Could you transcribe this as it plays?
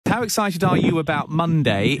How excited are you about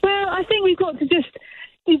Monday? Well, I think we've got to just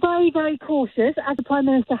be very, very cautious, as the Prime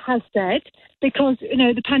Minister has said, because,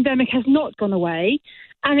 the pandemic has not gone away.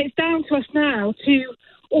 And it's down to us now to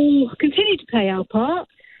all continue to play our part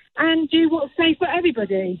and do what's safe for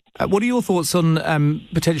everybody. What are your thoughts on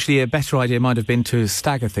potentially a better idea might have been to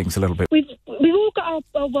stagger things a little bit? We've all got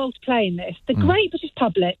our role to play in this. The great British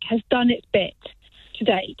public has done its bit to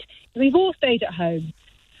date. We've all stayed at home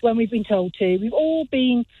when we've been told to. We've all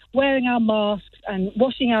been wearing our masks and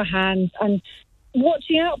washing our hands and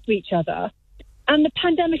watching out for each other. And the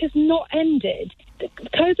pandemic has not ended.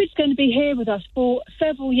 COVID's going to be here with us for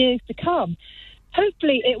several years to come.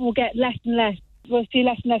 Hopefully it will get less and less. We'll see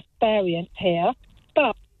less and less variants here.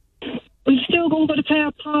 But we've still all got to play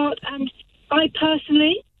our part. And I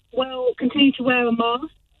personally will continue to wear a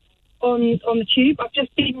mask on the tube. I've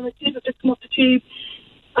just been on the tube. I've just come off the tube.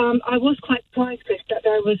 I was quite surprised, Chris, that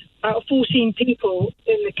there was out of 14 people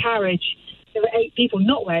in the carriage, there were 8 people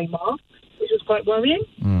not wearing masks, which was quite worrying.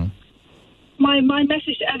 My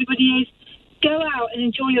message to everybody is go out and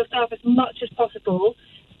enjoy yourself as much as possible.